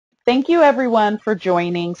thank you everyone for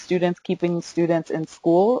joining Students Keeping Students in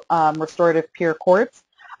School, Restorative Peer Courts.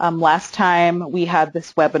 Last time we had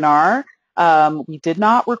this webinar, we did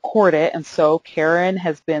not record it, and so Karen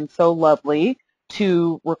has been so lovely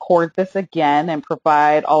to record this again and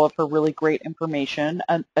provide all of her really great information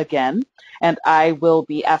again. And I will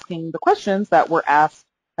be asking the questions that were asked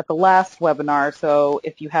at the last webinar. So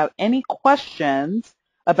if you have any questions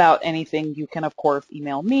about anything, you can, of course,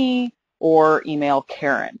 email me or email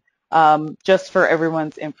Karen. Just for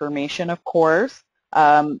everyone's information, of course,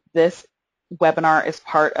 this webinar is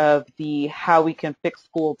part of the How We Can Fix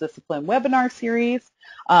School Discipline webinar series,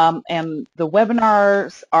 and the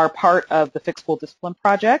webinars are part of the Fix School Discipline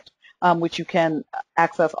project, which you can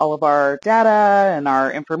access all of our data and our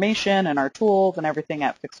information and our tools and everything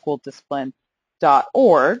at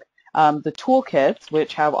fixschooldiscipline.org. The toolkits,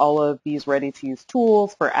 which have all of these ready-to-use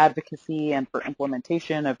tools for advocacy and for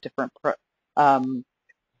implementation of different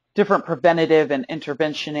preventative and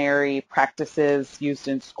interventionary practices used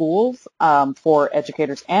in schools for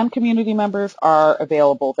educators and community members, are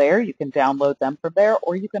available there. You can download them from there,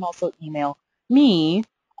 or you can also email me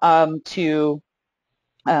to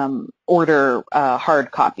order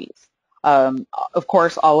hard copies. Of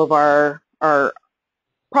course, all of our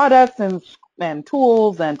products and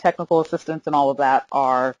tools and technical assistance and all of that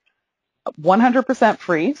are 100%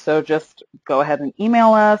 free, so just go ahead and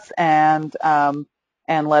email us and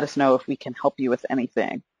let us know if we can help you with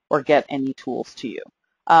anything or get any tools to you.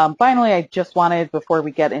 Finally, I just wanted, before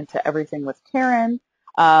we get into everything with Karen,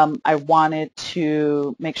 I wanted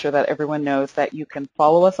to make sure that everyone knows that you can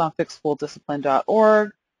follow us on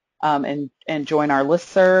fixschooldiscipline.org and join our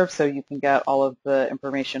listserv so you can get all of the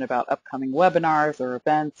information about upcoming webinars or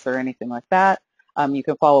events or anything like that. You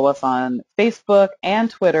can follow us on Facebook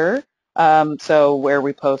and Twitter, so where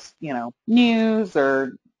we post, news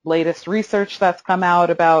or latest research that's come out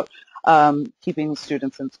about keeping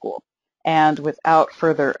students in school. And without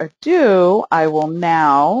further ado, I will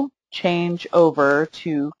now change over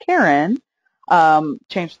to Karen,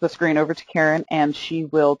 change the screen over to Karen, and she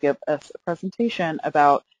will give us a presentation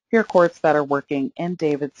about peer courts that are working in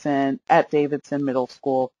Davidson, at Davidson Middle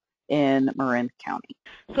School in Marin County.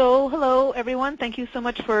 So hello everyone, thank you so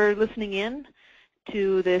much for listening in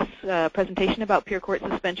to this presentation about peer court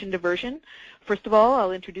suspension diversion. First of all,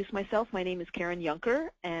 I'll introduce myself. My name is Karen Yunker,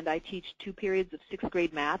 and I teach 2 periods of 6th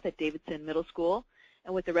grade math at Davidson Middle School.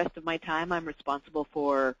 And with the rest of my time, I'm responsible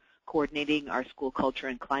for coordinating our school culture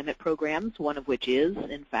and climate programs, one of which is,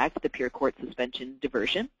 in fact, the peer court suspension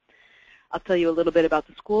diversion. I'll tell you a little bit about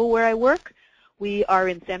the school where I work. We are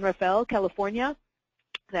in San Rafael, California.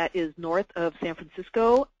 That is north of San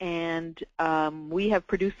Francisco, and we have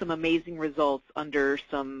produced some amazing results under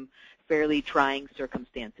some fairly trying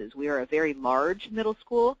circumstances. We are a very large middle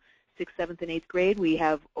school, 6th, 7th, and 8th grade. We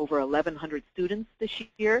have over 1,100 students this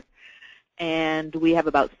year, and we have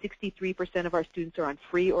about 63% of our students are on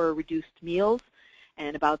free or reduced meals,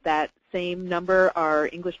 and about that same number are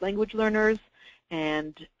English language learners,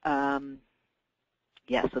 and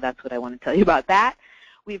yeah, so that's what I want to tell you about that.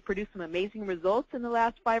 We've produced some amazing results in the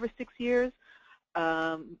last 5 or 6 years.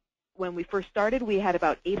 When we first started, we had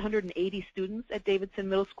about 880 students at Davidson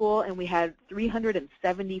Middle School, and we had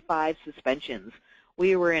 375 suspensions.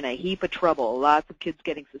 We were in a heap of trouble. Lots of kids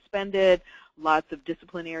getting suspended, lots of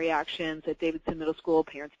disciplinary actions at Davidson Middle School,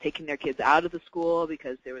 parents taking their kids out of the school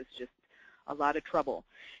because there was just a lot of trouble.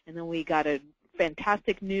 And then we got a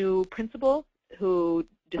fantastic new principal who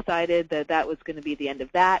decided that that was going to be the end of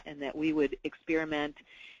that and that we would experiment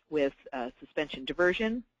with suspension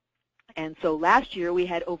diversion. And so last year we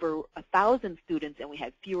had over 1,000 students and we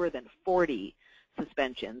had fewer than 40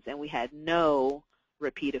 suspensions, and we had no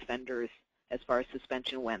repeat offenders as far as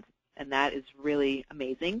suspension went. And that is really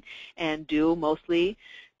amazing and due mostly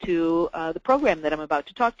to the program that I'm about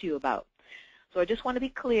to talk to you about. So I just want to be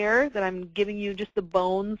clear that I'm giving you just the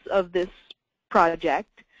bones of this project.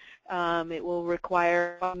 It will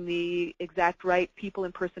require the exact right people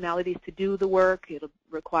and personalities to do the work. It'll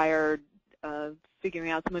require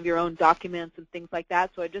figuring out some of your own documents and things like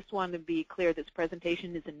that. So I just want to be clear, this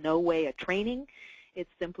presentation is in no way a training.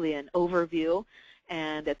 It's simply an overview.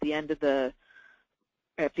 And at the end of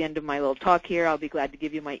my little talk here, I'll be glad to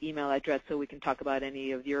give you my email address so we can talk about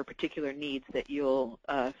any of your particular needs that you'll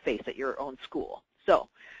face at your own school. So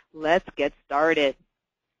let's get started.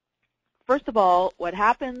 First of all, what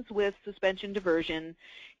happens with suspension diversion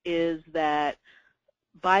is that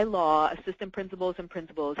by law, assistant principals and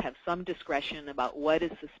principals have some discretion about what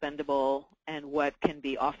is suspendable and what can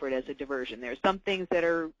be offered as a diversion. There are some things that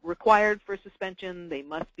are required for suspension. They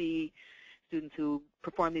must be, students who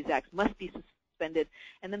perform these acts must be suspended.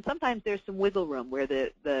 And then sometimes there's some wiggle room where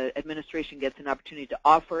the administration gets an opportunity to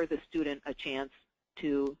offer the student a chance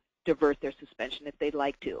to divert their suspension if they'd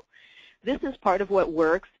like to. This is part of what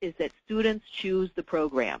works, is that students choose the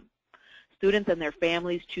program. Students and their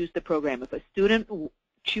families choose the program. If a student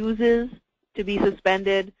chooses to be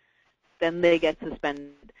suspended, then they get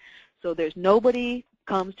suspended. So there's nobody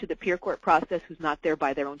comes to the peer court process who's not there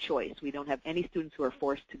by their own choice. We don't have any students who are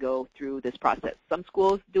forced to go through this process. Some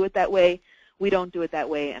schools do it that way. We don't do it that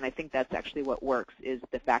way, and I think that's actually what works, is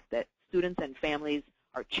the fact that students and families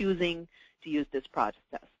are choosing to use this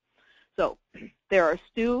process. So there are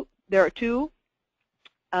two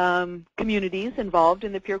communities involved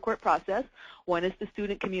in the peer court process. One is the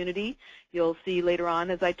student community. You'll see later on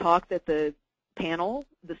as I talk that the panel,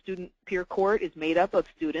 the student peer court, is made up of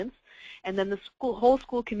students. And then the whole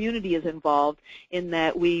school community is involved in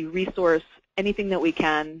that we resource anything that we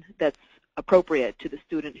can that's appropriate to the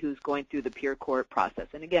student who's going through the peer court process.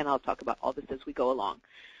 And again, I'll talk about all this as we go along.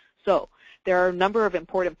 So there are a number of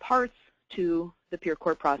important parts to the peer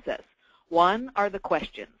court process. One are the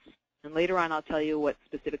questions. And later on I'll tell you what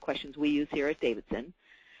specific questions we use here at Davidson.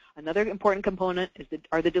 Another important component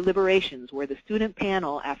are the deliberations, where the student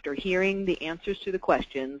panel, after hearing the answers to the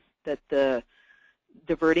questions that the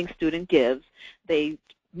diverting student gives, they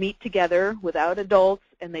meet together without adults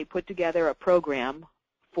and they put together a program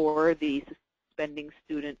for the suspending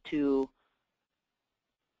student to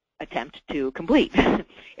attempt to complete.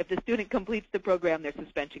 If the student completes the program, their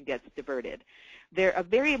suspension gets diverted. A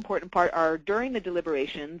very important part are during the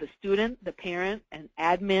deliberation, the student, the parent, and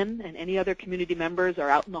admin, and any other community members are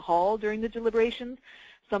out in the hall during the deliberations.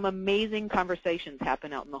 Some amazing conversations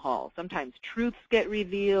happen out in the hall. Sometimes truths get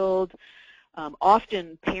revealed.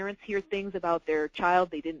 Often parents hear things about their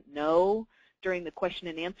child they didn't know during the question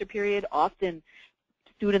and answer period. Often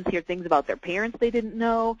students hear things about their parents they didn't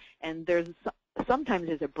know, and sometimes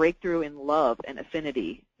there's a breakthrough in love and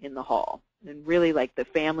affinity in the hall, and really like the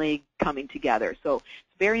family coming together. So it's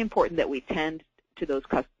very important that we tend to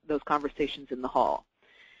those conversations in the hall.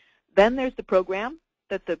 Then there's the program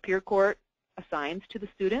that the peer court assigns to the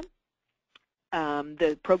student.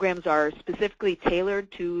 The programs are specifically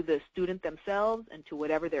tailored to the student themselves and to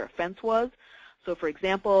whatever their offense was. So for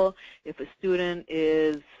example, if a student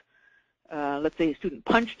is, let's say a student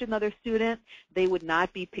punched another student, they would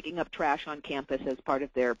not be picking up trash on campus as part of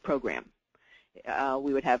their program.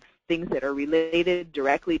 We would have things that are related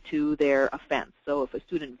directly to their offense. So if a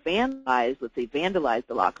student vandalized, let's say vandalized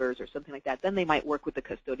the lockers or something like that, then they might work with the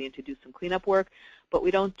custodian to do some cleanup work, but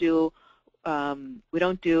we don't do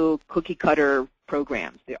cookie cutter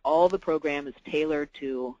programs. All the program is tailored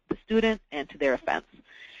to the student and to their offense.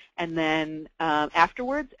 And then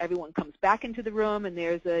afterwards, everyone comes back into the room, and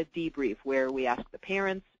there's a debrief where we ask the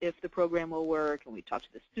parents if the program will work, and we talk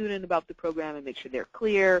to the student about the program and make sure they're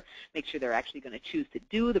clear, make sure they're actually going to choose to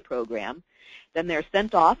do the program. Then they're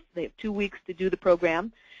sent off. They have 2 weeks to do the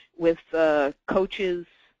program with coaches'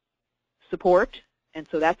 support. And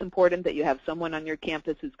so that's important, that you have someone on your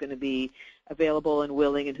campus who's going to be available and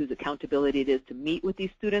willing and whose accountability it is to meet with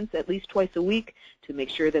these students at least twice a week to make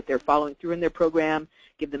sure that they're following through in their program,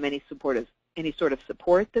 give them any sort of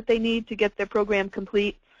support that they need to get their program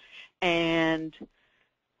complete. And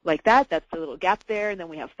like that, that's the little gap there. And then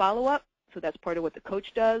we have follow-up. So that's part of what the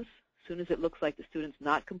coach does. As soon as it looks like the student's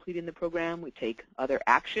not completing the program, we take other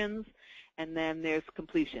actions. And then there's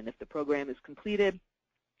completion. If the program is completed,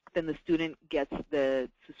 then the student gets the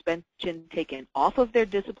suspension taken off of their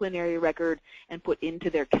disciplinary record and put into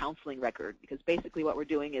their counseling record, because basically what we're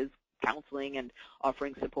doing is counseling and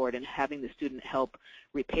offering support and having the student help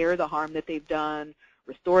repair the harm that they've done,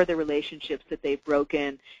 restore the relationships that they've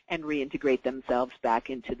broken, and reintegrate themselves back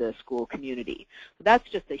into the school community. So that's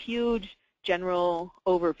just a huge general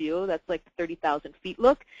overview. That's like the 30,000 feet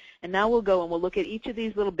look. And now we'll go and we'll look at each of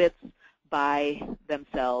these little bits by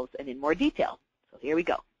themselves and in more detail. So here we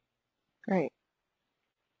go. Great.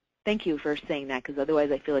 Thank you for saying that, because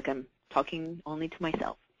otherwise I feel like I'm talking only to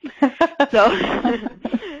myself.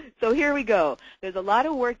 So here we go. There's a lot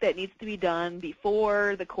of work that needs to be done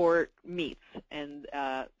before the court meets, and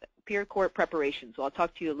peer court preparation. So I'll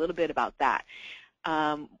talk to you a little bit about that.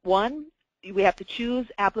 One, we have to choose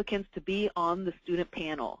applicants to be on the student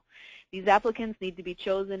panel. These applicants need to be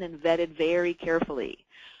chosen and vetted very carefully.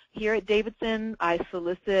 Here at Davidson, I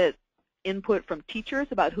solicit input from teachers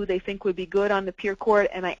about who they think would be good on the peer court,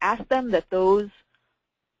 and I ask them that those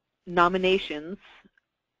nominations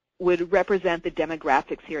would represent the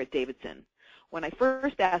demographics here at Davidson. When I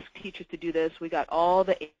first asked teachers to do this, we got all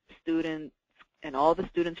the students and all the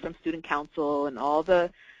students from student council and all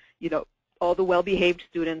the well-behaved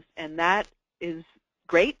students, and that is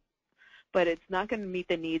great. but it's not going to meet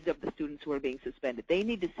the needs of the students who are being suspended. They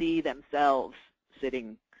need to see themselves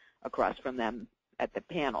sitting across from them at the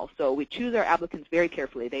panel. So we choose our applicants very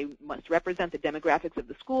carefully. They must represent the demographics of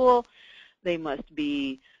the school. They must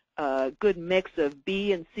be a good mix of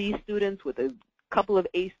B and C students with a couple of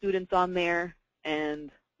A students on there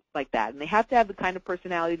and like that. And they have to have the kind of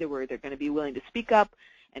personality where they're going to be willing to speak up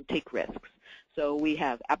and take risks. So we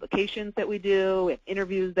have applications that we do, we have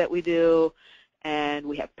interviews that we do, and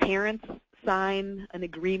we have parents sign an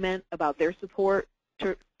agreement about their support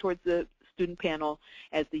towards the student panel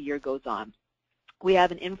as the year goes on. We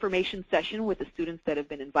have an information session with the students that have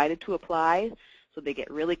been invited to apply, so they get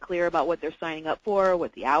really clear about what they're signing up for,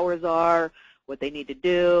 what the hours are, what they need to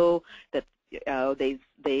do, that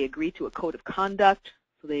they agree to a code of conduct.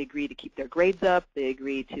 So they agree to keep their grades up, they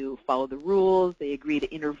agree to follow the rules, they agree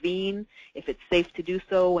to intervene if it's safe to do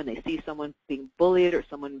so when they see someone being bullied or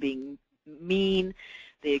someone being mean.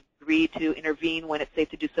 They agree to intervene when it's safe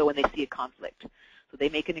to do so when they see a conflict. So they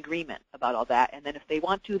make an agreement about all that, and then if they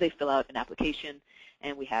want to, they fill out an application,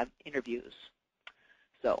 and we have interviews.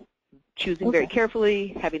 So choosing very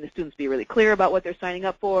carefully, having the students be really clear about what they're signing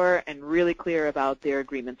up for, and really clear about their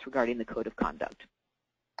agreements regarding the code of conduct.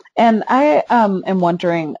 And I am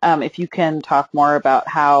wondering if you can talk more about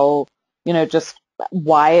how, just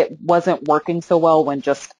why it wasn't working so well when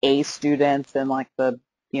just A students and like the,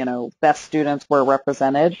 best students were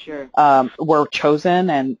represented, Sure. Were chosen,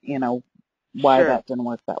 and, why Sure. that didn't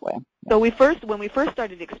work that way. So when we first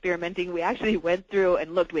started experimenting, we actually went through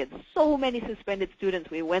and looked. We had so many suspended students.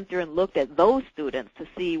 We went through and looked at those students to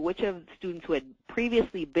see which of the students who had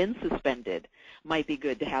previously been suspended might be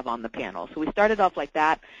good to have on the panel. So we started off like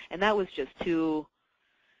that, and that was just too.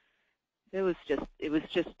 It was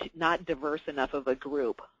just not diverse enough of a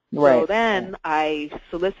group. Right. So then I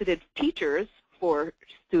solicited teachers for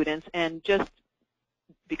students, and just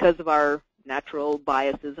because of our natural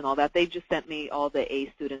biases and all that, they just sent me all the A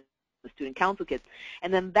students, the student council kids.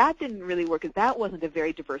 And then that didn't really work because that wasn't a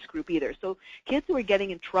very diverse group either. So kids who are getting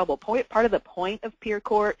in trouble, part of the point of peer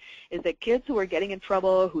court is that kids who are getting in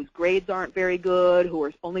trouble, whose grades aren't very good, who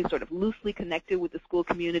are only sort of loosely connected with the school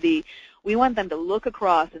community, we want them to look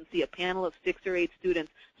across and see a panel of 6 or 8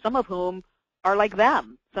 students, some of whom are like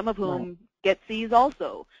them, some of whom get C's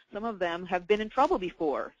also. Some of them have been in trouble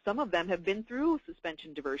before. Some of them have been through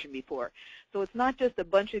suspension diversion before. So it's not just a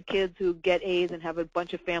bunch of kids who get A's and have a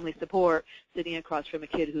bunch of family support sitting across from a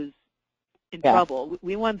kid who's in trouble.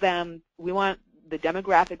 We want the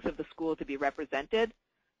demographics of the school to be represented,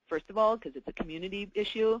 first of all, because it's a community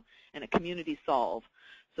issue and a community solve.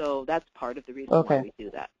 So that's part of the reason why we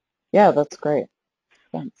do that. Yeah, that's great.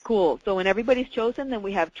 Thanks. Cool. So when everybody's chosen, then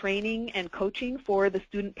we have training and coaching for the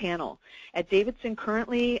student panel. At Davidson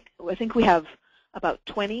currently, I think we have about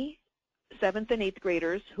 20 7th and 8th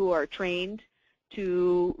graders who are trained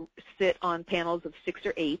to sit on panels of 6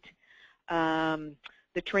 or 8.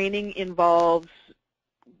 The training involves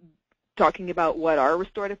talking about what are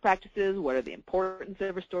restorative practices, what are the importance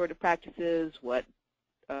of restorative practices, what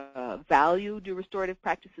value do restorative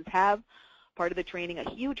practices have. Part of the training, a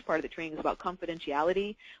huge part of the training, is about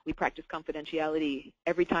confidentiality. We practice confidentiality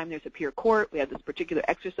every time there's a peer court. We have this particular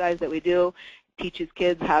exercise that we do. It teaches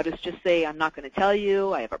kids how to just say, I'm not going to tell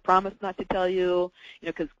you, I have a promise not to tell you,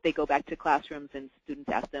 because they go back to classrooms and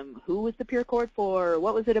students ask them, who was the peer court for?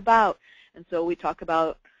 What was it about? And so we talk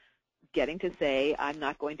about getting to say, I'm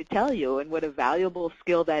not going to tell you, and what a valuable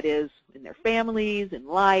skill that is in their families, in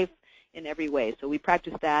life, in every way. So we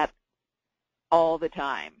practice that all the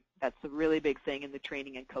time. That's a really big thing in the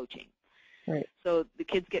training and coaching. Right. So the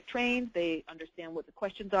kids get trained, they understand what the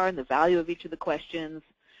questions are and the value of each of the questions,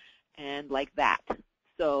 and like that.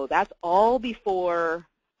 So that's all before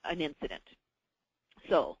an incident.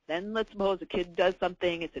 So then let's suppose a kid does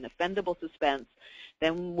something, it's an offendable suspense,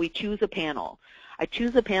 then we choose a panel. I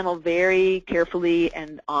choose a panel very carefully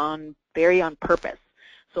and very on purpose.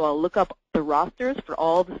 So I'll look up the rosters for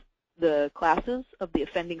all the classes of the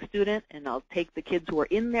offending student, and I'll take the kids who are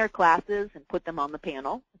in their classes and put them on the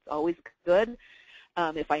panel. It's always good.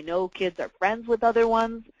 If I know kids are friends with other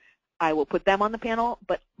ones, I will put them on the panel.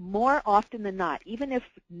 But more often than not, even if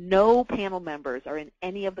no panel members are in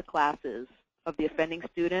any of the classes of the offending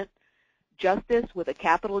student, Justice with a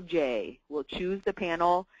capital J will choose the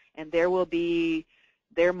panel, and there will be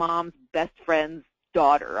their mom's best friend's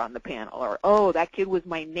daughter on the panel, or, oh, that kid was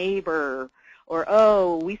my neighbor, or,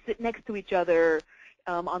 oh, we sit next to each other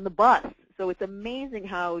on the bus. So it's amazing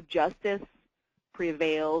how justice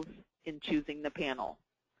prevails in choosing the panel.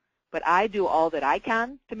 But I do all that I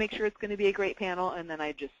can to make sure it's going to be a great panel, and then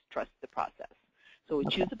I just trust the process. So we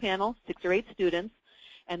choose a panel, 6 or 8 students,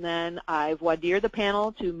 and then I voir dire the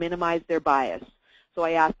panel to minimize their bias. So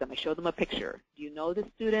I ask them, I show them a picture. Do you know this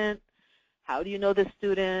student? How do you know this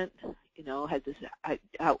student? You know,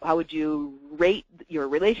 how would you rate your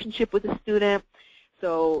relationship with the student?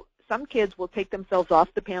 So some kids will take themselves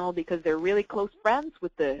off the panel because they're really close friends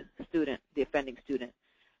with the student, the offending student.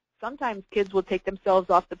 Sometimes kids will take themselves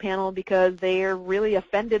off the panel because they're really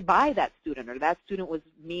offended by that student, or that student was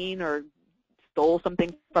mean or stole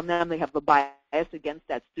something from them. They have a bias against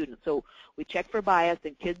that student. So we check for bias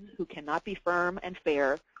in kids who cannot be firm and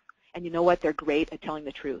fair, and you know what? They're great at telling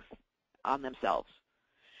the truth on themselves.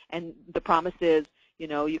 And the promise is, you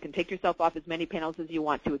know, you can take yourself off as many panels as you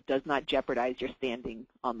want to. It does not jeopardize your standing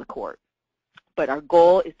on the court. But our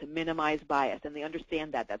goal is to minimize bias, and they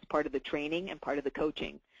understand that. That's part of the training and part of the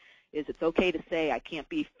coaching, is it's okay to say I can't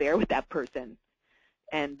be fair with that person,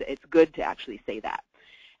 and it's good to actually say that.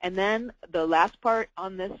 And then the last part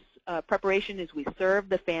on this preparation is we serve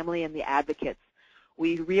the family and the advocates.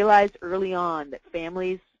 We realized early on that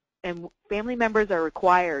family members are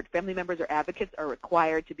required, family members or advocates are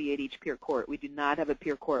required to be at each peer court. We do not have a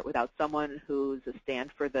peer court without someone who's a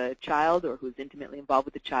stand for the child or who's intimately involved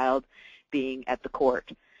with the child being at the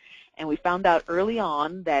court. And we found out early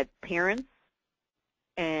on that parents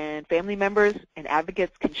and family members and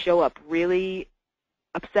advocates can show up really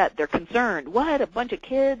upset. They're concerned. What? A bunch of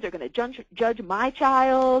kids are going to judge my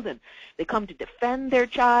child, and they come to defend their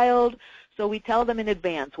child. So we tell them in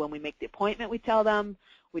advance. When we make the appointment, we tell them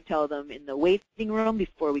in the waiting room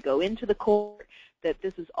before we go into the court that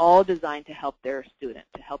this is all designed to help their student,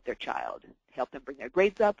 to help their child, to help them bring their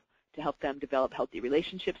grades up, to help them develop healthy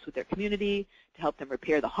relationships with their community, to help them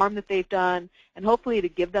repair the harm that they've done, and hopefully to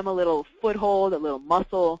give them a little foothold, a little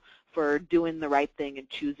muscle for doing the right thing and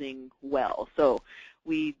choosing well. So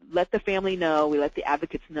we let the family know, we let the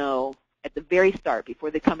advocates know at the very start, before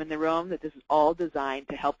they come in the room, that this is all designed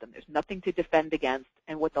to help them. There's nothing to defend against,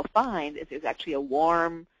 and what they'll find is there's actually a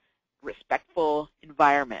warm, respectful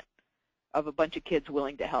environment of a bunch of kids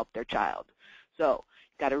willing to help their child. So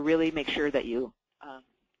you've got to really make sure that you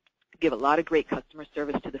give a lot of great customer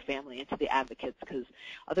service to the family and to the advocates, because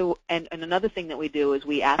and another thing that we do is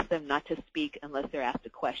we ask them not to speak unless they're asked a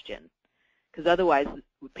question, because otherwise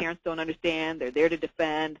parents don't understand, they're there to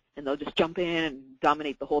defend, and they'll just jump in and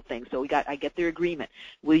dominate the whole thing. So I get their agreement.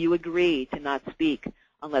 Will you agree to not speak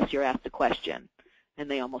unless you're asked a question? And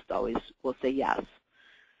they almost always will say yes.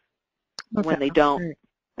 Okay. When they don't,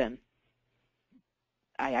 then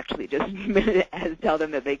I actually just tell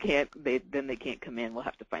them that they can't come in. We'll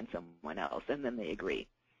have to find someone else, and then they agree.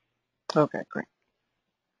 Okay, great.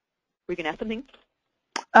 Were you going to ask something?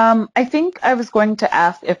 I think I was going to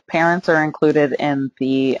ask if parents are included in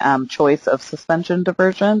the choice of suspension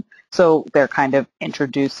diversion, so they're kind of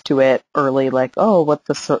introduced to it early, like, oh, what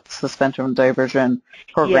the suspension diversion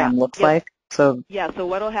program looks like. So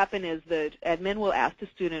what will happen is the admin will ask the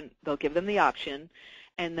student, they'll give them the option,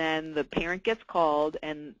 and then the parent gets called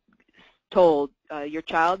and told, your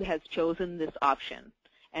child has chosen this option,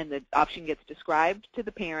 and the option gets described to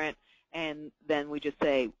the parent, and then we just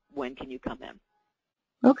say, when can you come in?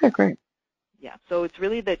 Okay, great. Yeah, so it's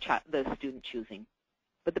really the student choosing.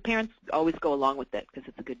 But the parents always go along with it because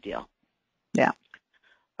it's a good deal. Yeah.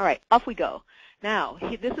 All right, off we go. Now,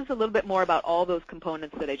 this is a little bit more about all those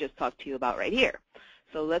components that I just talked to you about right here.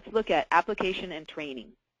 So let's look at application and training.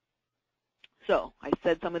 So I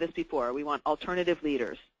said some of this before. We want alternative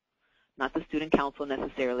leaders, not the student council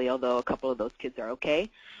necessarily, although a couple of those kids are okay.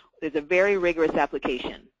 There's a very rigorous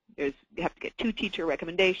application. You have to get 2 teacher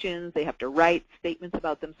recommendations. They have to write statements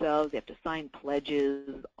about themselves. They have to sign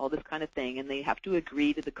pledges, all this kind of thing, and they have to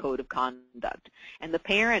agree to the code of conduct. And the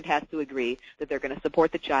parent has to agree that they're going to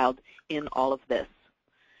support the child in all of this.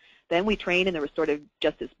 Then we train in the restorative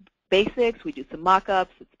justice basics. We do some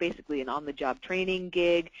mock-ups. It's basically an on-the-job training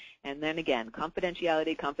gig. And then again,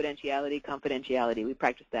 confidentiality, confidentiality, confidentiality. We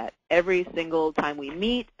practice that every single time we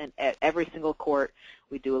meet, and at every single court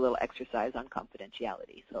we do a little exercise on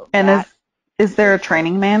confidentiality. So and is there a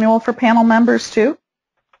training manual for panel members too?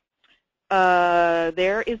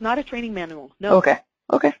 There is not a training manual. No. Okay.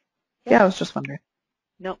 Okay. Yeah, I was just wondering.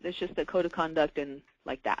 No, there's just a code of conduct and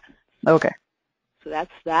like that. Okay. So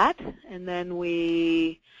that's that. And then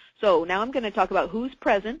so now I'm going to talk about who's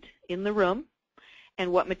present in the room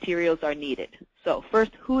and what materials are needed. So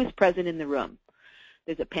first, who is present in the room?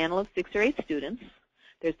 There's a panel of 6 or 8 students.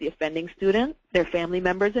 There's the offending student, their family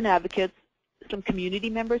members and advocates, some community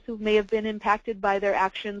members who may have been impacted by their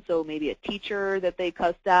actions, so maybe a teacher that they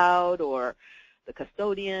cussed out, or the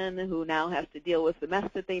custodian who now has to deal with the mess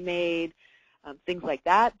that they made, things like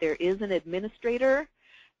that. There is an administrator,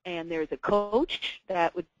 and there's a coach.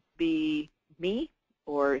 That would be me,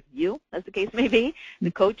 or you, as the case may be.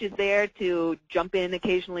 The coach is there to jump in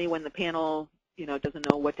occasionally when the panel, doesn't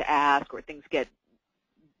know what to ask, or things get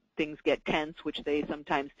tense, which they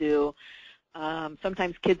sometimes do.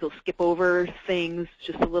 Sometimes kids will skip over things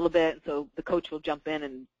just a little bit, so the coach will jump in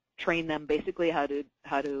and train them basically how to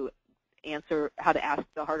ask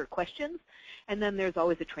the harder questions. And then there's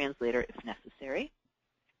always a translator if necessary.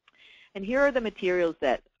 And here are the materials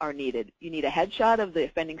that are needed. You need a headshot of the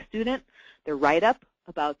offending student, their write-up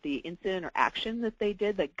about the incident or action that they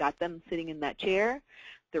did that got them sitting in that chair,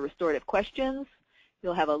 the restorative questions.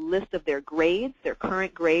 You'll have a list of their grades, their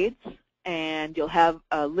current grades, and you'll have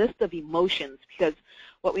a list of emotions, because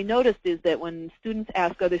what we noticed is that when students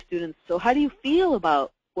ask other students, so how do you feel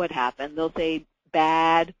about what happened? They'll say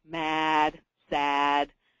bad, mad, sad,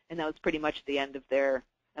 and that was pretty much the end of their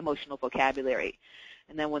emotional vocabulary.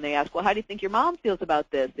 And then when they ask, well, how do you think your mom feels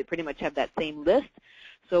about this? They pretty much have that same list.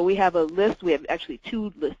 So we have a list. We have actually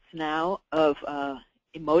 2 lists now of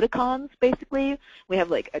emoticons, basically. We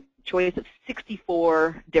have like a choice of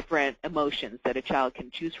 64 different emotions that a child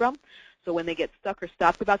can choose from. So when they get stuck or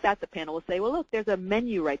stopped about that, the panel will say, well, look, there's a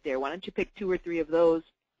menu right there. Why don't you pick 2 or 3 of those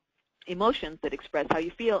emotions that express how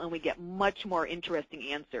you feel? And we get much more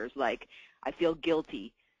interesting answers like, I feel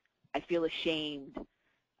guilty, I feel ashamed,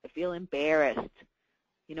 I feel embarrassed.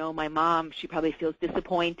 My mom, she probably feels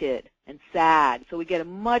disappointed and sad. So we get a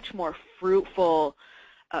much more fruitful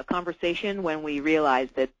conversation when we realize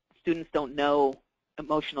that students don't know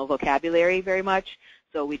emotional vocabulary very much.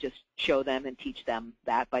 So we just show them and teach them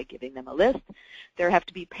that by giving them a list. There have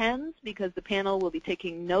to be pens because the panel will be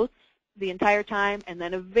taking notes the entire time, and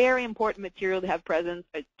then a very important material to have present,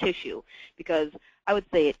 a tissue, because I would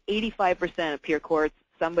say at 85% of peer courts,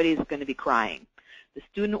 somebody's going to be crying. The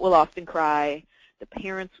student will often cry. The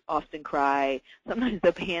parents often cry. Sometimes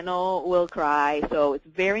the panel will cry. So it's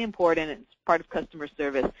very important, and it's part of customer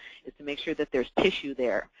service, is to make sure that there's tissue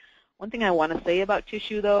there. One thing I want to say about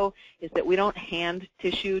tissue, though, is that we don't hand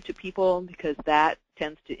tissue to people because that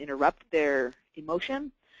tends to interrupt their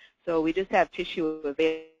emotion. So we just have tissue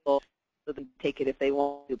available so they can take it if they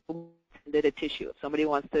want to. Send it a tissue. If somebody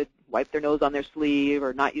wants to wipe their nose on their sleeve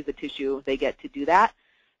or not use a tissue, they get to do that.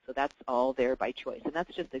 So that's all there by choice. And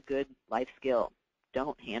that's just a good life skill.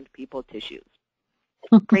 Don't hand people tissues.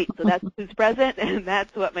 Great, so that's who's present, and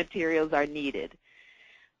that's what materials are needed.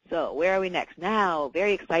 So where are we next? Now,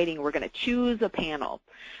 very exciting, we're going to choose a panel.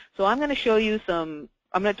 So I'm going to show you I'm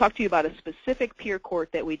going to talk to you about a specific peer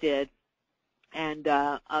court that we did, and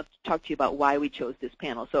I'll talk to you about why we chose this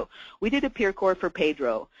panel. So we did a peer court for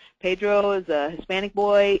Pedro. Pedro is a Hispanic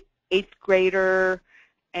boy, 8th grader,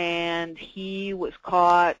 and he was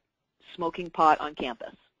caught smoking pot on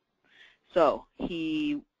campus. So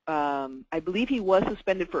I believe he was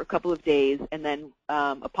suspended for a couple of days, and then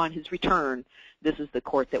upon his return, this is the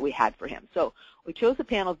court that we had for him. So we chose the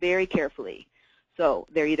panel very carefully. So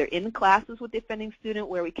they're either in classes with the offending student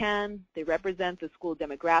where we can, they represent the school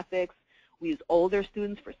demographics, we use older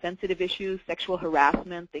students for sensitive issues, sexual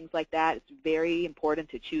harassment, things like that. It's very important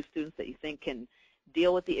to choose students that you think can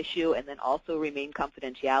deal with the issue and then also remain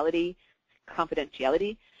confidentiality.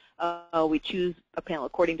 We choose a panel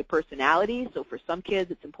according to personality. So for some kids,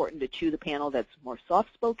 it's important to choose a panel that's more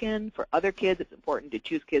soft-spoken. For other kids, it's important to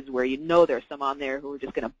choose kids where you know there's some on there who are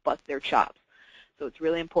just going to bust their chops. So it's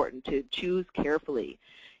really important to choose carefully.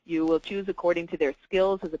 You will choose according to their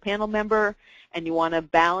skills as a panel member, and you want to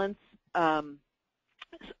balance.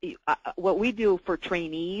 What we do for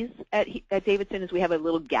trainees at Davidson is we have a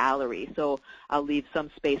little gallery. So I'll leave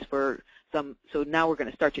some space for some. So now we're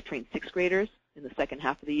going to start to train 6th graders in the second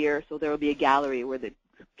half of the year. So there will be a gallery where the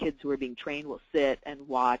kids who are being trained will sit and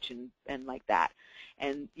watch and like that.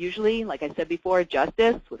 And usually, like I said before,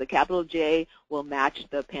 justice with a capital J will match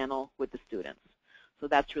the panel with the students. So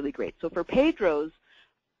that's really great. So for Pedro's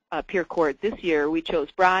peer court this year, we chose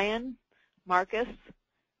Brian, Marcus,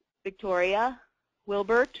 Victoria,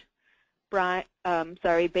 Wilbert,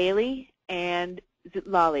 Bailey, and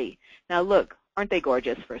Lolly. Now look, aren't they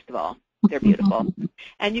gorgeous, first of all? They're beautiful.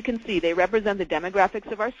 And you can see they represent the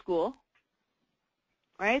demographics of our school,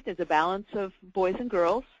 right? There's a balance of boys and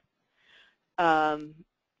girls.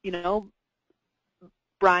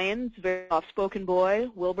 Brian's a very soft-spoken boy.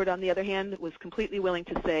 Wilbert, on the other hand, was completely willing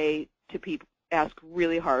to say to people, ask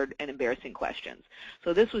really hard and embarrassing questions.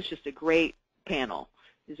 So this was just a great panel.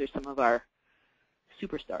 These are some of our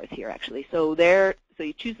superstars here, actually. So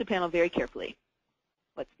you choose the panel very carefully.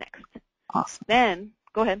 What's next? Awesome. Then,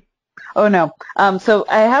 go ahead. Oh, no. So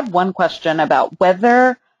I have one question about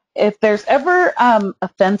if there's ever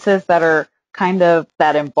offenses that are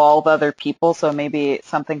that involve other people, so maybe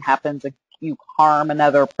something happens and you harm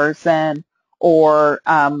another person, or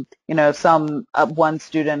one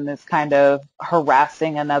student is kind of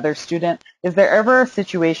harassing another student. Is there ever a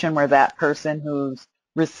situation where that person who's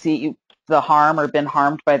received the harm or been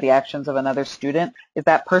harmed by the actions of another student, is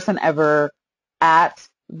that person ever at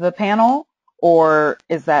the panel, or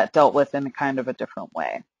is that dealt with in kind of a different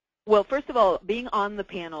way? Well, first of all, being on the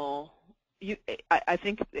panel, I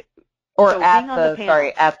think, or so at being on the the panel,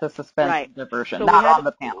 sorry, at the suspension right. diversion, So not on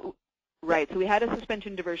the panel. Right. So we had a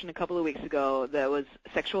suspension diversion a couple of weeks ago that was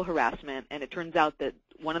sexual harassment, and it turns out that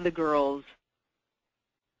one of the girls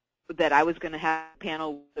that I was going to have a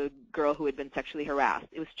panel with a girl who had been sexually harassed.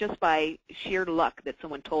 It was just by sheer luck that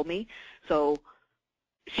someone told me, so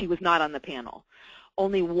she was not on the panel.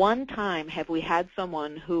 Only one time have we had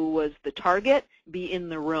someone who was the target be in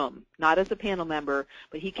the room, not as a panel member,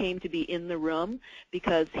 but he came to be in the room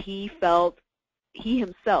because he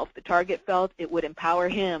himself, the target, felt it would empower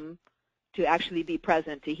him to actually be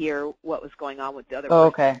present to hear what was going on with the other person.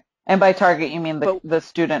 Okay. And by target, you mean the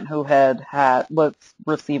student who was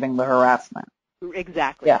receiving the harassment.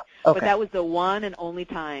 Exactly. Yeah. Okay. But that was the one and only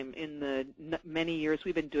time in the many years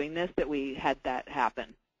we've been doing this that we had that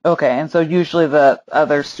happen. Okay. And so usually the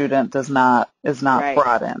other student is not Right.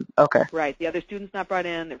 brought in. Okay. Right. The other student's not brought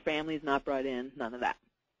in. Their family's not brought in. None of that.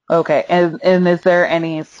 Okay. And is there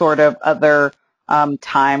any sort of other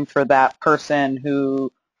time for that person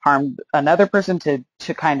who harmed another person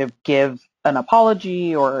to kind of give an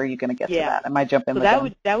apology, or are you going to get to that? Am I jumping the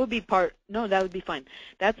gun? That would be part. No, that would be fine.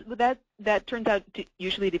 That turns out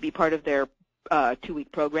usually to be part of their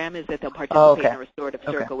 2-week program, is that they'll participate in a restorative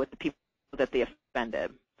circle with the people that they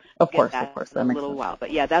offended. Of course. That makes a little while, but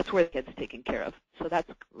yeah, that's where it gets taken care of. So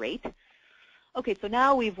that's great. Okay, so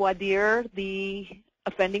now we've voir dire the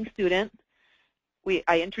offending student.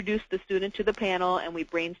 I introduce the student to the panel, and we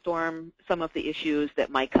brainstorm some of the issues that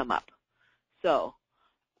might come up. So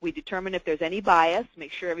we determine if there's any bias,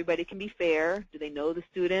 make sure everybody can be fair. Do they know the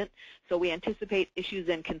student? So we anticipate issues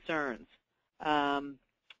and concerns.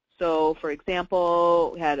 So, for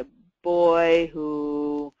example, we had a boy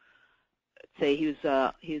who, let's say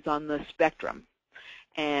he's on the spectrum,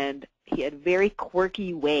 and he had a very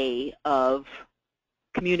quirky way of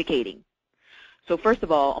communicating. So first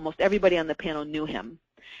of all, almost everybody on the panel knew him,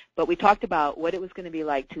 but we talked about what it was going to be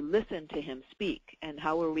like to listen to him speak, and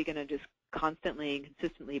how were we going to just constantly and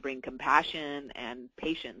consistently bring compassion and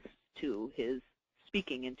patience to his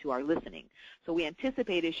speaking and to our listening. So we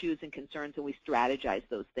anticipate issues and concerns, and we strategize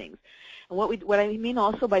those things. And what I mean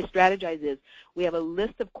also by strategize is we have a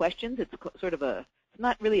list of questions. It's sort of it's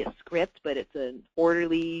not really a script, but it's an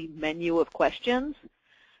orderly menu of questions,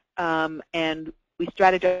 and we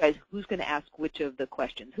strategize who's going to ask which of the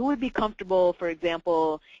questions. Who would be comfortable, for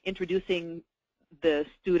example, introducing the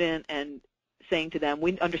student and saying to them,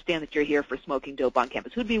 we understand that you're here for smoking dope on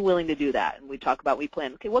campus. Who'd be willing to do that? And we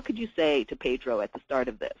plan, okay, what could you say to Pedro at the start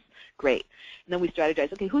of this? Great. And then we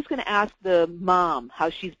strategize, okay, who's going to ask the mom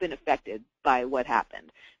how she's been affected by what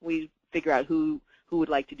happened? We figure out who would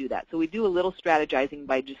like to do that. So we do a little strategizing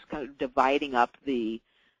by just kind of dividing up the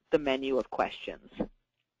menu of questions.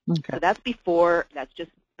 Okay. So that's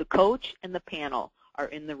just the coach and the panel are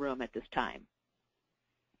in the room at this time.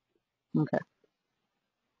 Okay.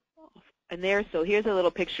 And so here's a little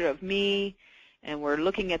picture of me, and we're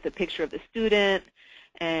looking at the picture of the student,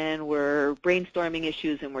 and we're brainstorming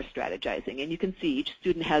issues, and we're strategizing. And you can see each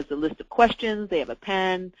student has a list of questions, they have a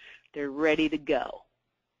pen, they're ready to go.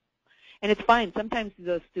 And it's fine. Sometimes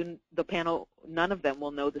the panel, none of them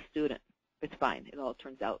will know the student. It's fine. It all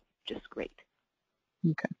turns out just great.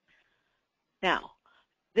 Okay. Now,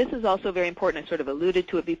 this is also very important. I sort of alluded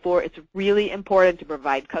to it before. It's really important to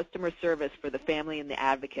provide customer service for the family and the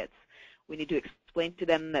advocates. We need to explain to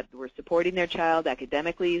them that we're supporting their child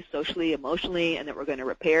academically, socially, emotionally, and that we're going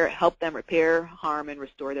to help them repair harm and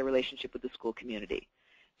restore their relationship with the school community.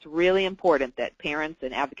 It's really important that parents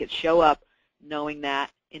and advocates show up knowing that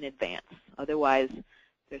in advance. Otherwise,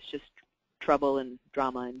 there's just trouble and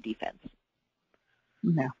drama and defense.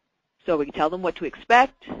 Yeah. So we can tell them what to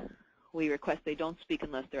expect. We request they don't speak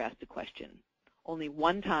unless they're asked a question. Only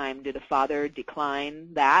one time did a father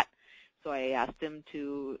decline that, so I asked him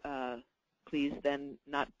to please then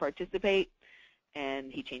not participate,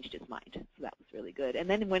 and he changed his mind. So that was really good. And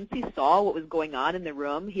then once he saw what was going on in the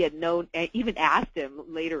room, he had even asked him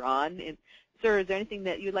later on, sir, is there anything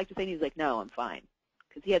that you'd like to say? And he was like, no, I'm fine.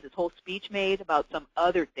 Because he had this whole speech made about some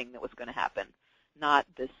other thing that was going to happen, not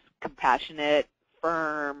this compassionate,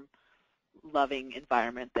 firm, loving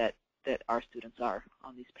environment that our students are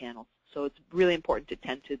on these panels. So it's really important to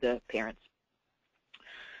tend to the parents.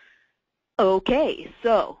 Okay,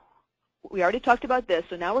 so we already talked about this,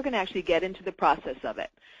 so now we're going to actually get into the process of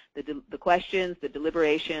it. The questions, the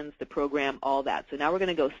deliberations, the program, all that. So now we're going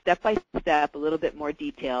to go step by step, a little bit more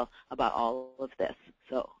detail about all of this.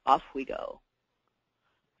 So off we go.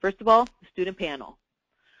 First of all, the student panel.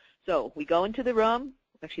 So we go into the room.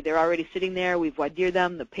 Actually, they're already sitting there. We've voir dire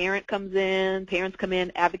them. The parent comes in, parents come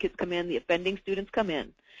in, advocates come in, the offending students come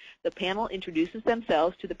in. The panel introduces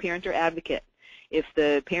themselves to the parent or advocate. If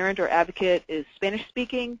the parent or advocate is Spanish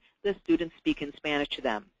speaking, the students speak in Spanish to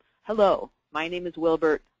them. Hello, my name is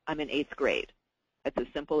Wilbert. I'm in 8th grade. That's as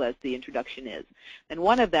simple as the introduction is. Then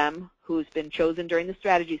one of them, who's been chosen during the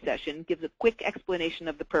strategy session, gives a quick explanation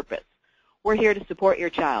of the purpose. We're here to support your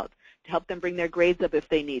child, to help them bring their grades up if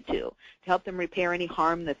they need to help them repair any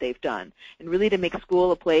harm that they've done, and really to make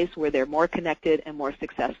school a place where they're more connected and more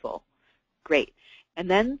successful. Great. And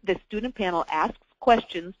then the student panel asks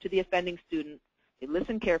questions to the offending student. They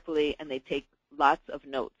listen carefully, and they take lots of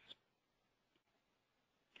notes.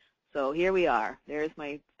 So here we are. There's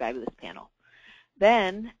my fabulous panel.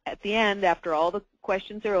 Then, at the end, after all the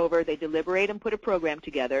questions are over, they deliberate and put a program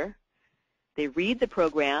together. They read the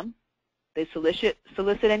program. They solicit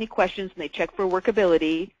any questions, and they check for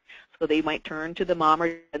workability. So they might turn to the mom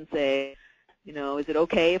and say, you know, is it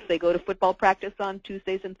okay if they go to football practice on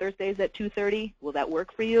Tuesdays and Thursdays at 2:30? Will that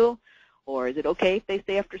work for you? Or is it okay if they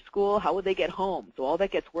stay after school? How will they get home? So all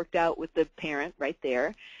that gets worked out with the parent right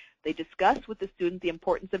there. They discuss with the student the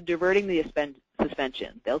importance of diverting the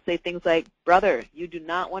suspension. They'll say things like, brother, you do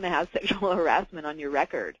not want to have sexual harassment on your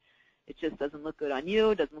record. It just doesn't look good on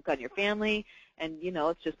you, doesn't look on your family, and, you know,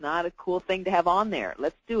 it's just not a cool thing to have on there.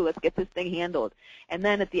 Let's get this thing handled. And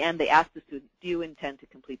then at the end, they ask the student, do you intend to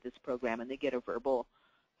complete this program? And they get a verbal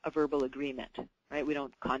agreement, right? We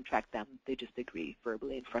don't contract them. They just agree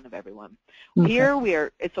verbally in front of everyone. Okay.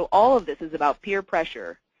 Here so all of this is about peer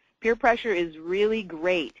pressure. Peer pressure is really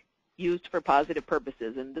great used for positive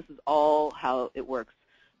purposes, and this is all how it works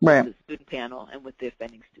with the student panel and with the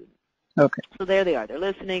offending student. Okay. So there they are. They're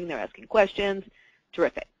listening. They're asking questions.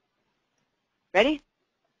 Terrific. Ready?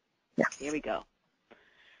 Yes. Here we go.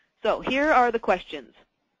 So here are the questions.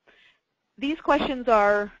 These questions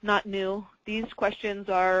are not new. These questions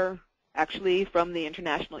are actually from the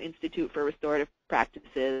International Institute for Restorative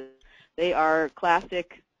Practices. They are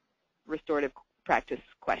classic restorative practice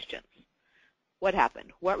questions. What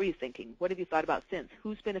happened? What were you thinking? What have you thought about since?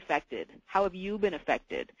 Who's been affected? How have you been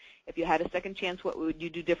affected? If you had a second chance, what would you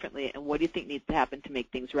do differently? And what do you think needs to happen to make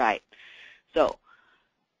things right? So,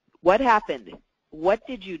 what happened? What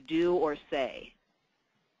did you do or say?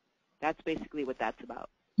 That's basically what that's about.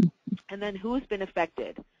 And then who's been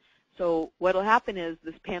affected? So what will happen is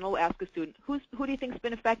this panel will ask a student, who do you think's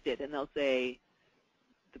been affected? And they'll say,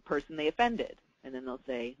 the person they offended. And then they'll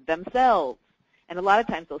say, themselves. And a lot of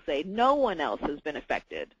times they'll say, no one else has been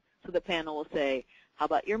affected. So the panel will say, how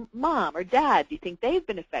about your mom or dad? Do you think they've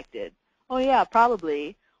been affected? Oh, yeah,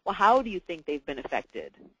 probably. Well, how do you think they've been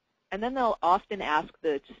affected? And then they'll often ask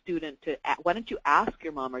the student why don't you ask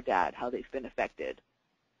your mom or dad how they've been affected?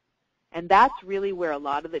 And that's really where a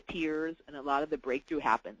lot of the tears and a lot of the breakthrough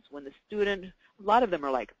happens. When the student, a lot of them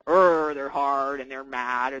are like, they're hard and they're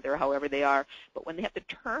mad or they're however they are. But when they have to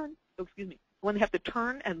turn, when they have to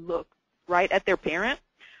turn and look right at their parent,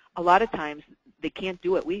 a lot of times they can't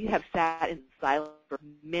do it. We have sat in silence for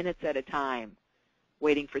minutes at a time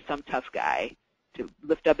waiting for some tough guy to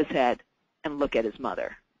lift up his head and look at his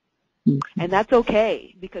mother. And that's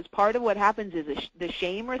okay, because part of what happens is the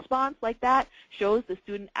shame response like that shows the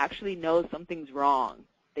student actually knows something's wrong.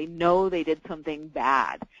 They know they did something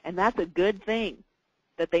bad, and that's a good thing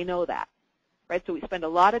that they know that, right? So we spend a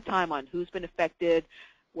lot of time on who's been affected,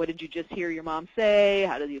 what did you just hear your mom say,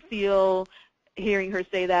 how do you feel hearing her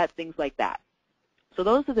say that, things like that. So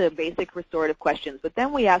those are the basic restorative questions, but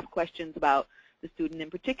then we ask questions about the student in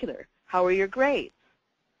particular. How are your grades?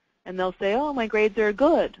 And they'll say, oh, my grades are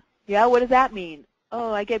good. Yeah, what does that mean?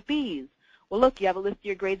 Oh, I get B's. Well, look, you have a list of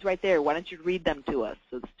your grades right there. Why don't you read them to us?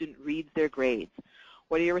 So the student reads their grades.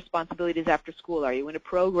 What are your responsibilities after school? Are you in a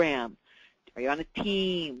program? Are you on a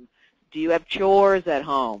team? Do you have chores at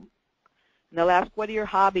home? And they'll ask, what are your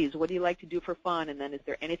hobbies? What do you like to do for fun? And then is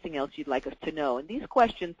there anything else you'd like us to know? And these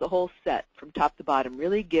questions, the whole set from top to bottom,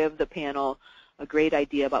 really give the panel a great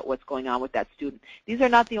idea about what's going on with that student. These are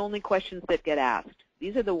not the only questions that get asked.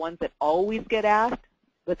 These are the ones that always get asked,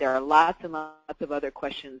 but there are lots and lots of other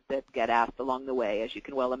questions that get asked along the way, as you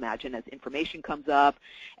can well imagine, as information comes up,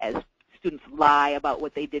 as students lie about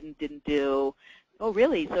what they didn't do. Oh,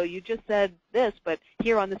 really? So you just said this, but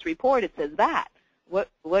here on this report it says that.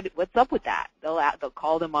 What's up with that? They'll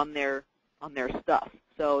call them on their stuff.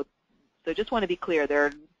 So just want to be clear,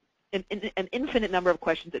 an infinite number of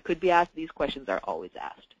questions that could be asked. These questions are always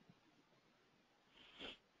asked.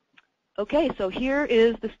 Okay, so here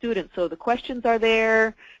is the student. So the questions are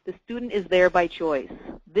there. The student is there by choice.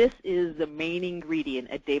 This is the main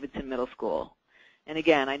ingredient at Davidson Middle School. And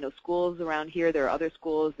again, I know schools around here, there are other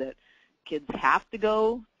schools that kids have to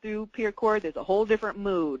go through peer court. There's a whole different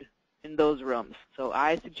mood in those rooms. So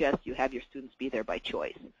I suggest you have your students be there by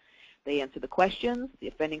choice. They answer the questions. The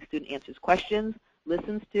offending student answers questions,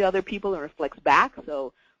 listens to other people and reflects back.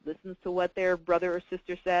 So listens to what their brother or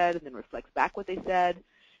sister said and then reflects back what they said.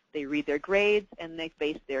 They read their grades, and they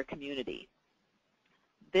face their community.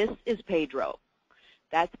 This is Pedro.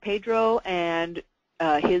 That's Pedro and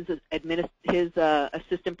his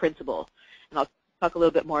assistant principal. And I'll talk a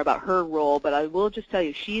little bit more about her role, but I will just tell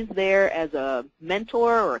you she's there as a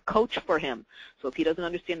mentor or a coach for him. So if he doesn't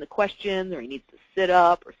understand the questions or he needs to sit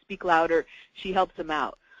up or speak louder, she helps him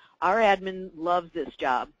out. Our admin loves this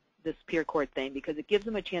job, this peer court thing, because it gives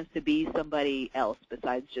them a chance to be somebody else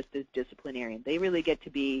besides just a disciplinarian. They really get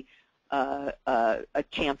to be a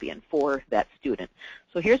champion for that student.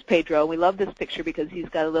 So here's Pedro. We love this picture because he's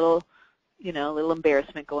got a little, little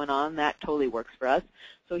embarrassment going on. That totally works for us.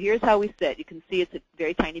 So here's how we sit. You can see it's a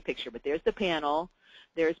very tiny picture, but there's the panel.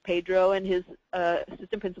 There's Pedro and his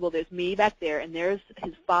assistant principal. There's me back there, and there's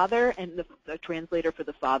his father and the translator for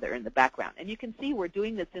the father in the background. And you can see we're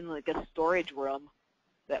doing this in like a storage room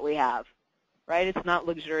that we have, right? It's not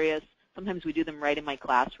luxurious. Sometimes we do them right in my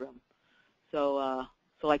classroom. So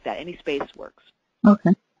like that, any space works.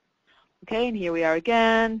 Okay. Okay, and here we are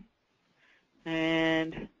again.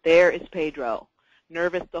 And there is Pedro.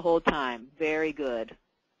 Nervous the whole time. Very good.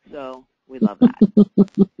 So we love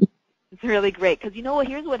that. It's really great because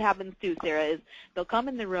here's what happens too, Sarah, is they'll come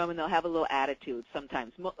in the room and they'll have a little attitude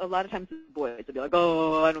sometimes. A lot of times the boys will be like,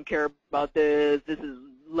 oh, I don't care about this. This is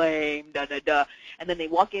lame, da-da-da. And then they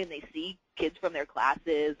walk in and they see kids from their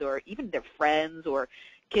classes or even their friends or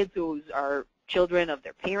kids who are children of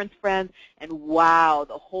their parents' friends, and wow,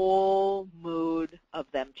 the whole mood of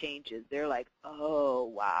them changes. They're like, oh,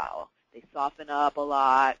 wow. They soften up a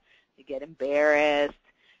lot. They get embarrassed.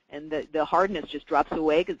 And the hardness just drops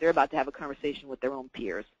away because they're about to have a conversation with their own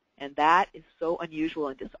peers. And that is so unusual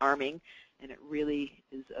and disarming, and it really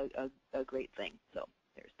is a great thing. So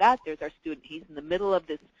there's that. There's our student. He's in the middle of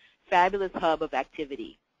this fabulous hub of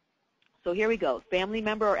activity. So here we go. Family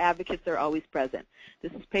member or advocates are always present.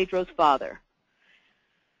 This is Pedro's father.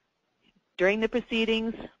 During the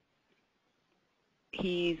proceedings,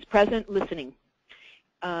 he's present listening.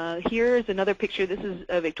 Here's another picture. This is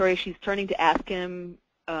Victoria. She's turning to ask him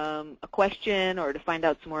a question or to find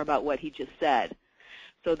out some more about what he just said.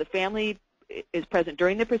 So the family is present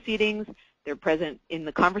during the proceedings. They're present in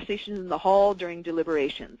the conversations in the hall during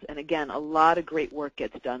deliberations. And again, a lot of great work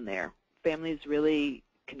gets done there. Families really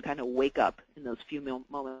can kind of wake up in those few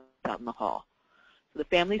moments out in the hall. So the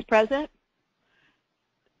family's present.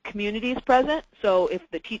 Community is present. So if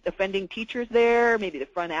the offending teacher's there, maybe the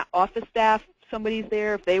front office staff, somebody's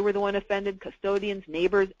there, if they were the one offended, custodians,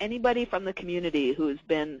 neighbors, anybody from the community who has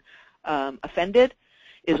been offended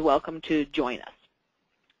is welcome to join us.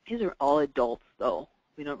 These are all adults, though.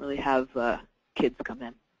 We don't really have kids come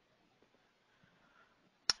in.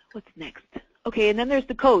 What's next? Okay, and then there's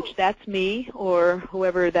the coach. That's me or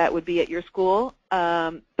whoever that would be at your school.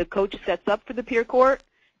 The coach sets up for the peer court,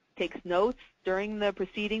 takes notes during the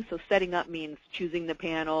proceedings. So setting up means choosing the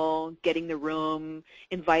panel, getting the room,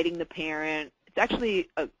 inviting the parent. It's actually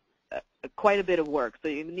quite a bit of work, so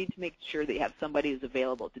you need to make sure that you have somebody who's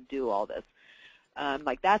available to do all this.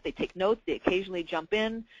 Like that, they take notes. They occasionally jump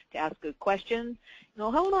in to ask a question.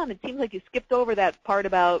 Hold on, it seems like you skipped over that part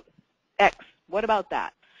about X. What about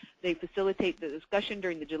that? They facilitate the discussion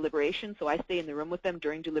during the deliberation, so I stay in the room with them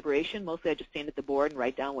during deliberation. Mostly I just stand at the board and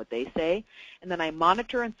write down what they say. And then I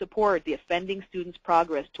monitor and support the offending students'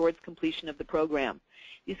 progress towards completion of the program.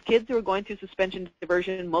 These kids who are going through suspension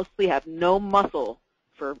diversion mostly have no muscle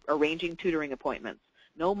for arranging tutoring appointments.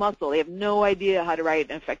 No muscle. They have no idea how to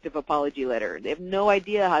write an effective apology letter. They have no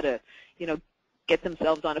idea how to, get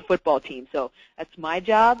themselves on a football team. So that's my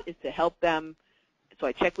job, is to help them. So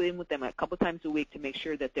I check in with them a couple times a week to make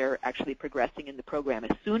sure that they're actually progressing in the program.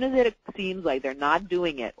 As soon as it seems like they're not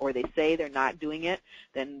doing it or they say they're not doing it,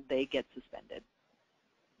 then they get suspended.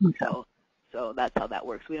 Okay. So that's how that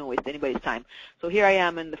works. We don't waste anybody's time. So here I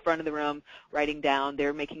am in the front of the room writing down.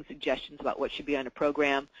 They're making suggestions about what should be on a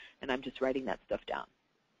program, and I'm just writing that stuff down.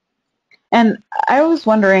 And I was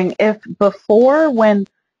wondering if before when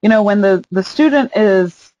the student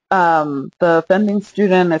is, the offending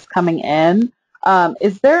student is coming in,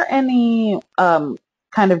 is there any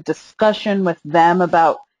kind of discussion with them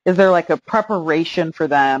about, is there like a preparation for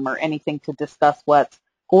them or anything to discuss what's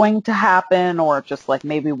going to happen or just like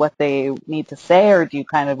maybe what they need to say, or do you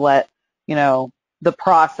kind of let, the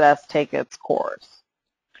process take its course?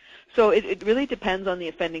 So it really depends on the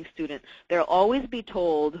offending student. They'll always be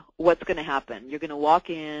told what's going to happen. You're going to walk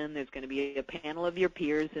in, there's going to be a panel of your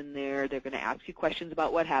peers in there, they're going to ask you questions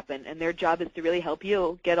about what happened, and their job is to really help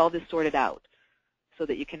you get all this sorted out so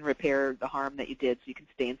that you can repair the harm that you did, so you can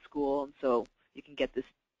stay in school, and so you can get this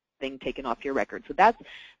thing taken off your record. So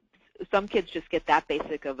some kids just get that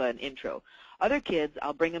basic of an intro. Other kids,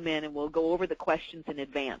 I'll bring them in and we'll go over the questions in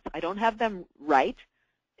advance. I don't have them write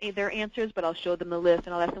their answers, but I'll show them the list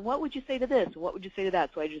and I'll ask them, what would you say to this? And what would you say to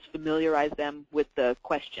that? So I just familiarize them with the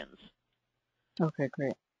questions. Okay,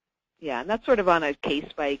 great. Yeah, and that's sort of on a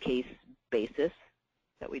case-by-case basis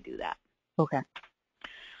that we do that. Okay.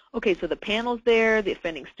 Okay, so the panel's there, the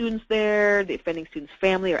offending student's there, the offending student's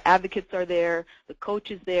family or advocates are there, the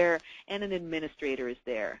coach is there, and an administrator is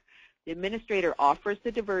there. The administrator offers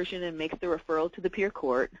the diversion and makes the referral to the peer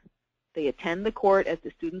court. They attend the court as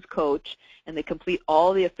the student's coach, and they complete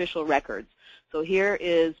all the official records. So here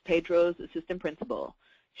is Pedro's assistant principal.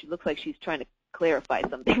 She looks like she's trying to clarify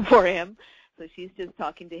something for him. So she's just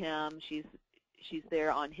talking to him. She's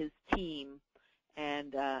there on his team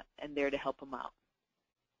and there to help him out.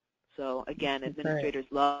 So again, administrators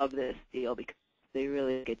love this deal because they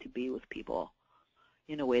really get to be with people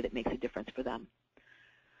in a way that makes a difference for them.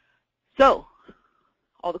 So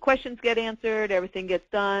all the questions get answered, everything gets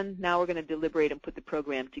done. Now we're going to deliberate and put the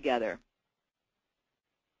program together.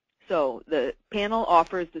 So the panel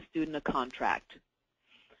offers the student a contract.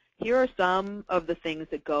 Here are some of the things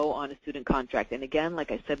that go on a student contract. And again,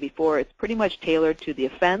 like I said before, it's pretty much tailored to the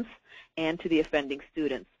offense and to the offending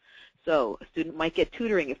students. So a student might get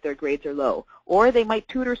tutoring if their grades are low, or they might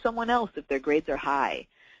tutor someone else if their grades are high.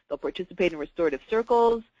 They'll participate in restorative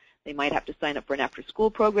circles. They might have to sign up for an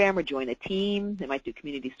after-school program or join a team. They might do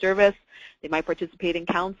community service. They might participate in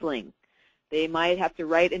counseling. They might have to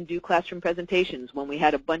write and do classroom presentations. When we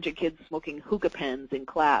had a bunch of kids smoking hookah pens in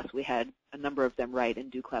class, we had a number of them write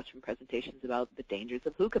and do classroom presentations about the dangers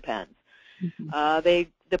of hookah pens. Mm-hmm.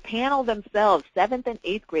 The panel themselves, 7th and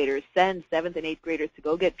 8th graders, send 7th and 8th graders to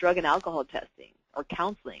go get drug and alcohol testing or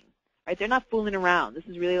counseling. Right? They're not fooling around. This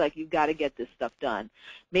is really like you've got to get this stuff done.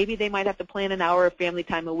 Maybe they might have to plan an hour of family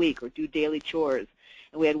time a week or do daily chores.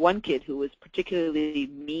 And we had one kid who was particularly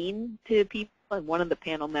mean to people, and one of the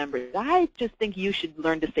panel members, I just think you should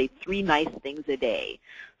learn to say 3 nice things a day.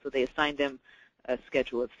 So they assigned him a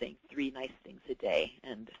schedule of saying 3 nice things a day,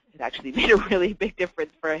 and it actually made a really big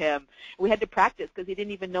difference for him. We had to practice because he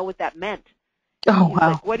didn't even know what that meant. Oh, He was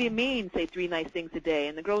wow. like, what do you mean, say 3 nice things a day?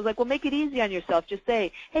 And the girl was like, well, make it easy on yourself. Just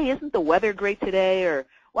say, hey, isn't the weather great today? Or,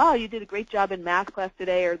 wow, you did a great job in math class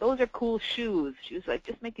today. Or, those are cool shoes. She was like,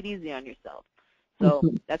 just make it easy on yourself. So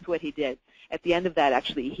that's what he did. At the end of that,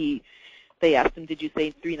 actually, they asked him, did you say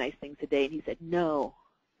 3 nice things a day? And he said, no,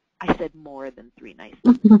 I said more than 3 nice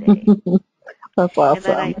things a day. That's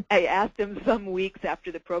awesome. And then I asked him some weeks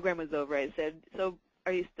after the program was over, I said, so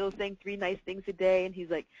are you still saying 3 nice things a day? And he's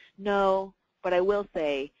like, no, but I will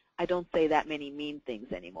say I don't say that many mean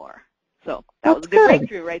things anymore. So that was a good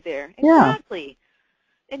breakthrough right there. Yeah. Exactly.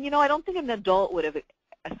 And, I don't think an adult would have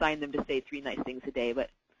assigned them to say 3 nice things a day,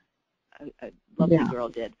 but a lovely girl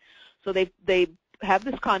did. So they have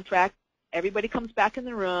this contract. Everybody comes back in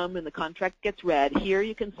the room, and the contract gets read. Here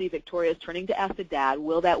you can see Victoria's turning to ask the dad,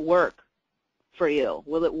 will that work for you?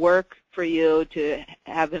 Will it work for you to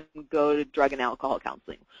have him go to drug and alcohol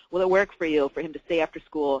counseling? Will it work for you for him to stay after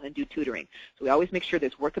school and do tutoring? So we always make sure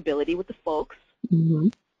there's workability with the folks. Mm-hmm.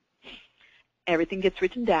 Everything gets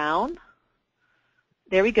written down.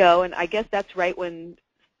 There we go. And I guess that's right when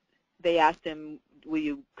they asked him, will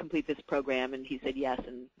you complete this program? And he said yes,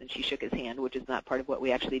 and she shook his hand, which is not part of what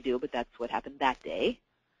we actually do, but that's what happened that day.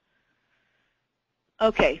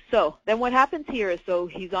 Okay, so then what happens here is, so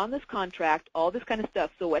he's on this contract, all this kind of stuff.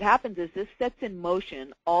 So what happens is this sets in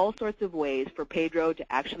motion all sorts of ways for Pedro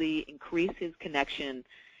to actually increase his connection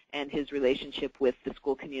and his relationship with the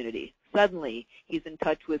school community. Suddenly, he's in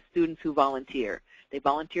touch with students who volunteer. They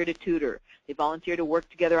volunteer to tutor. They volunteer to work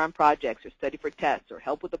together on projects or study for tests or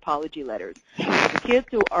help with apology letters. So the kids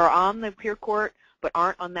who are on the peer court but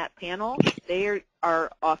aren't on that panel, they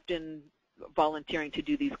are often volunteering to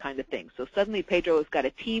do these kind of things. So suddenly Pedro has got a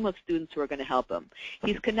team of students who are going to help him.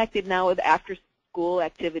 He's connected now with after-school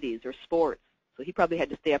activities or sports. So he probably had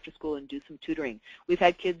to stay after school and do some tutoring. We've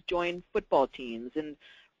had kids join football teams and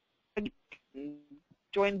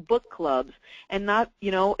join book clubs. And not,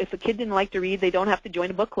 if a kid didn't like to read, they don't have to join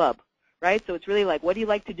a book club, right? So it's really like, what do you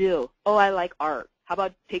like to do? Oh, I like art. How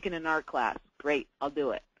about taking an art class? Great, I'll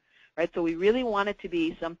do it. right? So we really want it to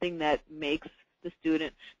be something that makes the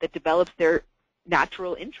student, that develops their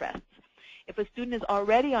natural interests. If a student is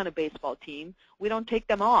already on a baseball team, we don't take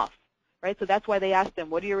them off, right? So that's why they ask them,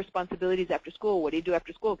 what are your responsibilities after school? What do you do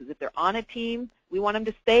after school? Because if they're on a team, we want them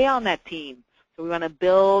to stay on that team. So we want to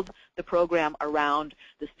build the program around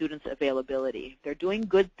the student's availability. If they're doing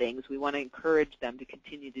good things, we want to encourage them to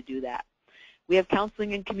continue to do that. We have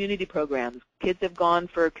counseling and community programs. Kids have gone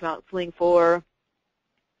for counseling for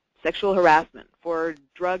sexual harassment, for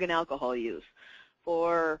drug and alcohol use,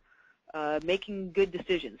 for making good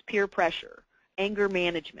decisions, peer pressure, anger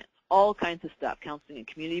management, all kinds of stuff. Counseling and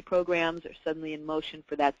community programs are suddenly in motion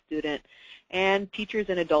for that student. And teachers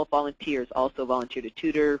and adult volunteers also volunteer to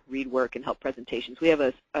tutor, read work, and help presentations. We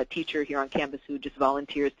have a teacher here on campus who just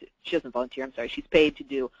volunteers. She doesn't volunteer, I'm sorry. She's paid to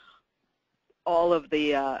do all of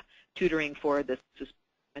the tutoring for the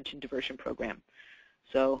suspension diversion program.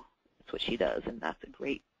 So that's what she does, and that's a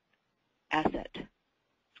great asset.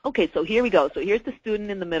 Okay, so here we go. So here's the student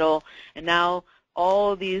in the middle, and now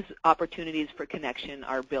all these opportunities for connection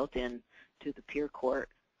are built in to the peer court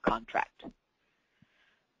contract.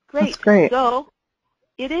 Great. That's great. So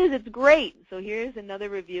it's great. So here's another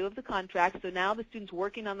review of the contract. So now the student's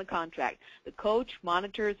working on the contract. The coach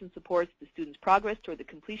monitors and supports the student's progress toward the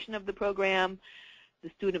completion of the program. The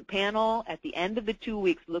student panel, at the end of the 2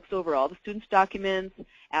 weeks, looks over all the student's documents,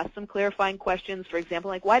 asks some clarifying questions. For example,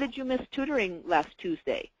 like, why did you miss tutoring last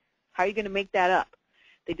Tuesday? How are you going to make that up?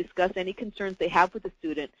 They discuss any concerns they have with the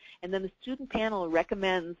student, and then the student panel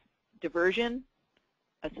recommends diversion,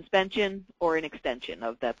 a suspension, or an extension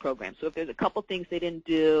of that program. So if there's a couple things they didn't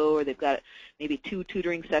do, or they've got maybe 2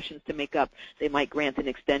 tutoring sessions to make up, they might grant an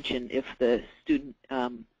extension if the student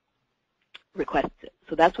requests it.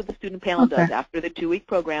 So that's what the student panel does. After the 2-week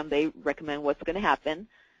program, they recommend what's going to happen.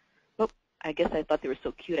 Oh, I guess I thought they were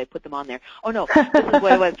so cute I put them on there. Oh, no, this is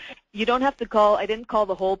what it was. You don't have to call, I didn't call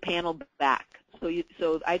the whole panel back.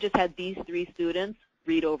 So I just had these 3 students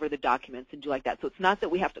read over the documents and do like that. So it's not that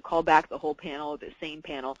we have to call back the whole panel or the same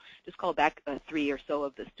panel. Just call back 3 or so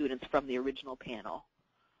of the students from the original panel.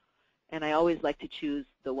 And I always like to choose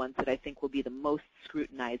the ones that I think will be the most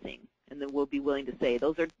scrutinizing, and then we'll be willing to say,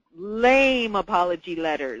 those are lame apology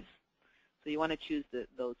letters. So you want to choose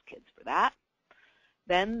those kids for that.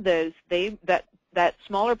 Then that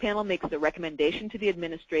smaller panel makes a recommendation to the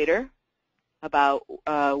administrator about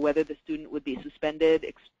whether the student would be suspended,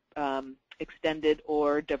 extended,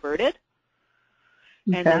 or diverted.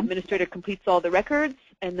 Okay. And the administrator completes all the records,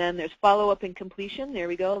 and then there's follow-up and completion. There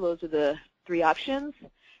we go. Those are the 3 options.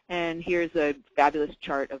 And here's a fabulous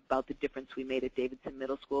chart about the difference we made at Davidson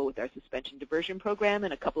Middle School with our suspension diversion program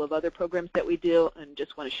and a couple of other programs that we do. And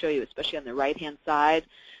just want to show you, especially on the right-hand side,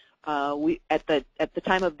 at the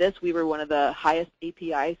time of this, we were one of the highest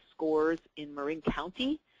API scores in Marin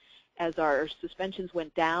County. As our suspensions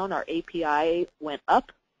went down, our API went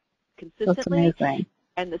up consistently. That's amazing.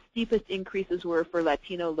 And the steepest increases were for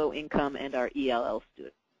Latino, low income, and our ELL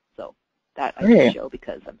students. So that I can show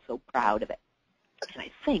because I'm so proud of it. And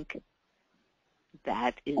I think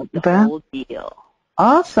that is the whole deal.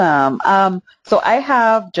 Awesome. So I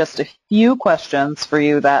have just a few questions for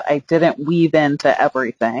you that I didn't weave into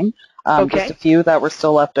everything. Okay. Just a few that were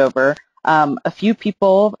still left over. A few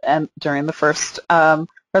people during the first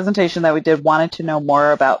presentation that we did wanted to know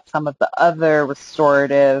more about some of the other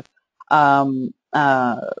restorative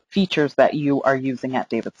features that you are using at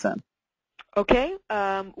Davidson. Okay.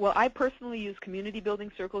 Well, I personally use community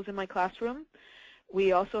building circles in my classroom.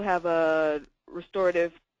 We also have a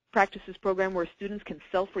restorative practices program where students can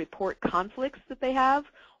self-report conflicts that they have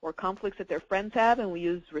or conflicts that their friends have, and we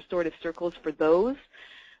use restorative circles for those.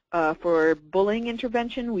 For bullying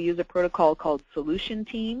intervention, we use a protocol called Solution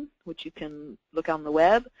Team, which you can look on the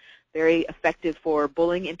web. Very effective for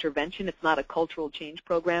bullying intervention. It's not a cultural change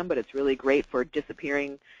program, but it's really great for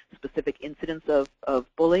disappearing specific incidents of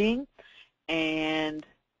bullying, and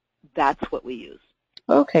that's what we use.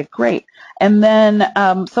 Okay, great. And then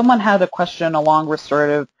someone had a question along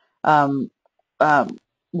restorative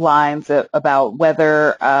lines about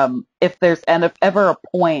whether if there's ever a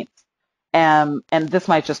point, and this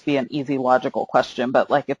might just be an easy logical question, but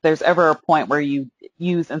like if there's ever a point where you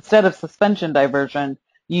use, instead of suspension diversion,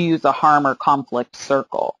 you use a harm or conflict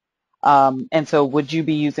circle. And so would you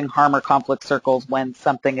be using harm or conflict circles when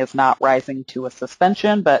something is not rising to a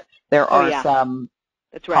suspension, but there are some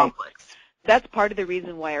That's right. conflicts? That's part of the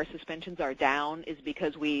reason why our suspensions are down, is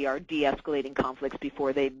because we are de-escalating conflicts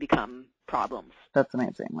before they become problems. That's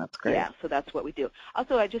amazing. That's great. Yeah, so that's what we do.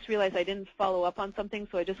 Also, I just realized I didn't follow up on something,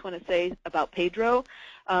 so I just want to say about Pedro.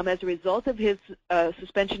 As a result of his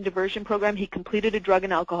suspension diversion program, he completed a drug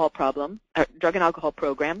and alcohol program. Oh,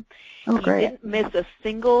 He great. didn't miss a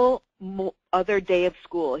single other day of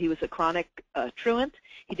school. He was a chronic truant.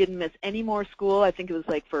 He didn't miss any more school. I think it was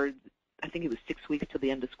 6 weeks to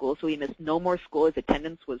the end of school, so he missed no more school. His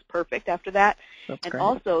attendance was perfect after that. That's And great.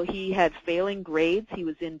 also, he had failing grades. He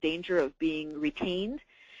was in danger of being retained.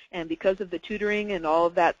 And because of the tutoring and all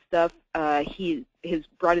of that stuff, he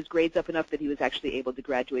brought his grades up enough that he was actually able to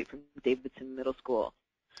graduate from Davidson Middle School.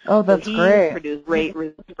 Oh, that's so he great. produced great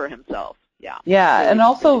results for himself. Yeah. Yeah, really, and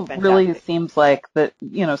also really fantastic. seems like that,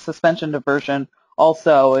 suspension diversion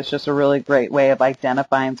also is just a really great way of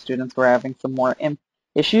identifying students who are having some more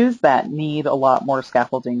issues that need a lot more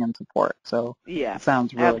scaffolding and support. So Yeah, it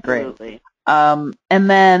sounds really absolutely. great. And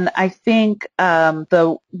then I think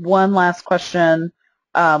the one last question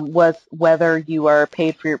was whether you are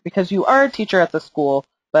paid for because you are a teacher at the school,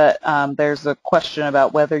 but there's a question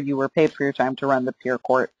about whether you were paid for your time to run the peer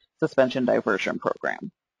court suspension diversion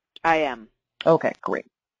program. I am. Okay, great.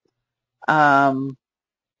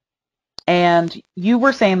 And you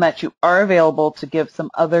were saying that you are available to give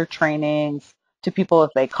some other trainings to people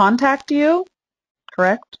if they contact you,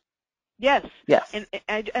 correct? Yes. Yes. And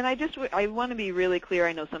I want to be really clear.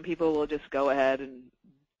 I know some people will just go ahead and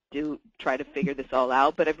try to figure this all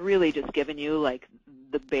out, but I've really just given you like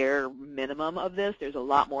the bare minimum of this. There's a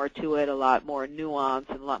lot more to it, a lot more nuance,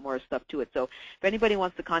 and a lot more stuff to it. So if anybody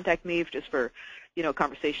wants to contact me just for,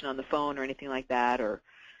 conversation on the phone or anything like that, or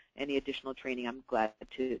any additional training, I'm glad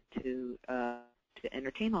to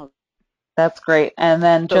entertain all. That's great. And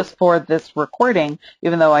then just for this recording,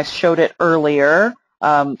 even though I showed it earlier,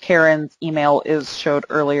 Karen's email is showed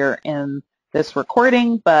earlier in this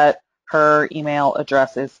recording, but her email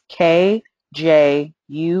address is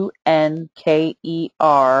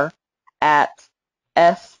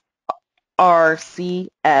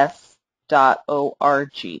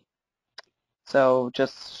kjunker@srcs.org. So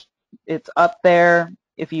it's up there.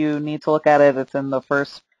 If you need to look at it, it's within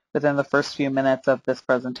the first few minutes of this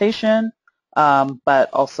presentation, but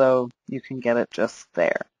also you can get it just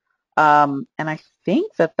there. And I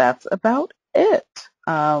think that's about it.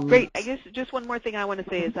 Great. I guess just one more thing I want to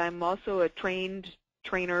say is I'm also a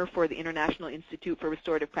trainer for the International Institute for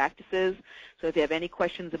Restorative Practices. So if you have any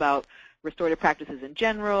questions about restorative practices in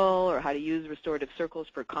general, or how to use restorative circles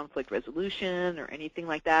for conflict resolution, or anything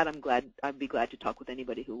like that, I'd be glad to talk with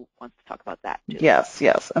anybody who wants to talk about that too. Yes,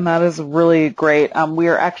 and that is really great. We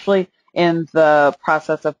are actually in the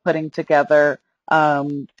process of putting together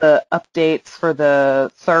the updates for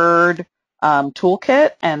the third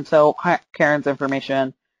toolkit, and so Karen's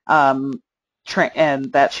information, and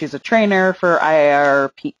that she's a trainer for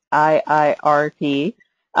IIRP,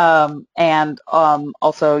 and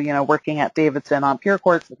also, working at Davidson on peer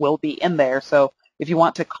courts will be in there. So if you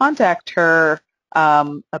want to contact her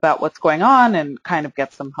about what's going on and kind of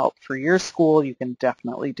get some help for your school, you can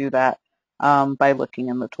definitely do that by looking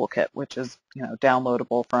in the toolkit, which is,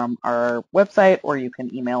 downloadable from our website, or you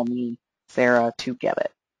can email me, Sarah, to get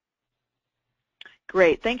it.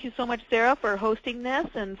 Great. Thank you so much, Sarah, for hosting this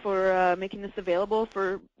and for making this available,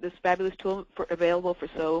 for this fabulous tool available for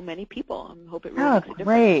so many people. I hope it really makes a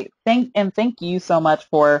difference. Great. Thank you so much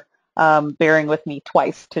for bearing with me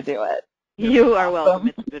twice to do it. You are welcome.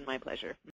 It's been my pleasure.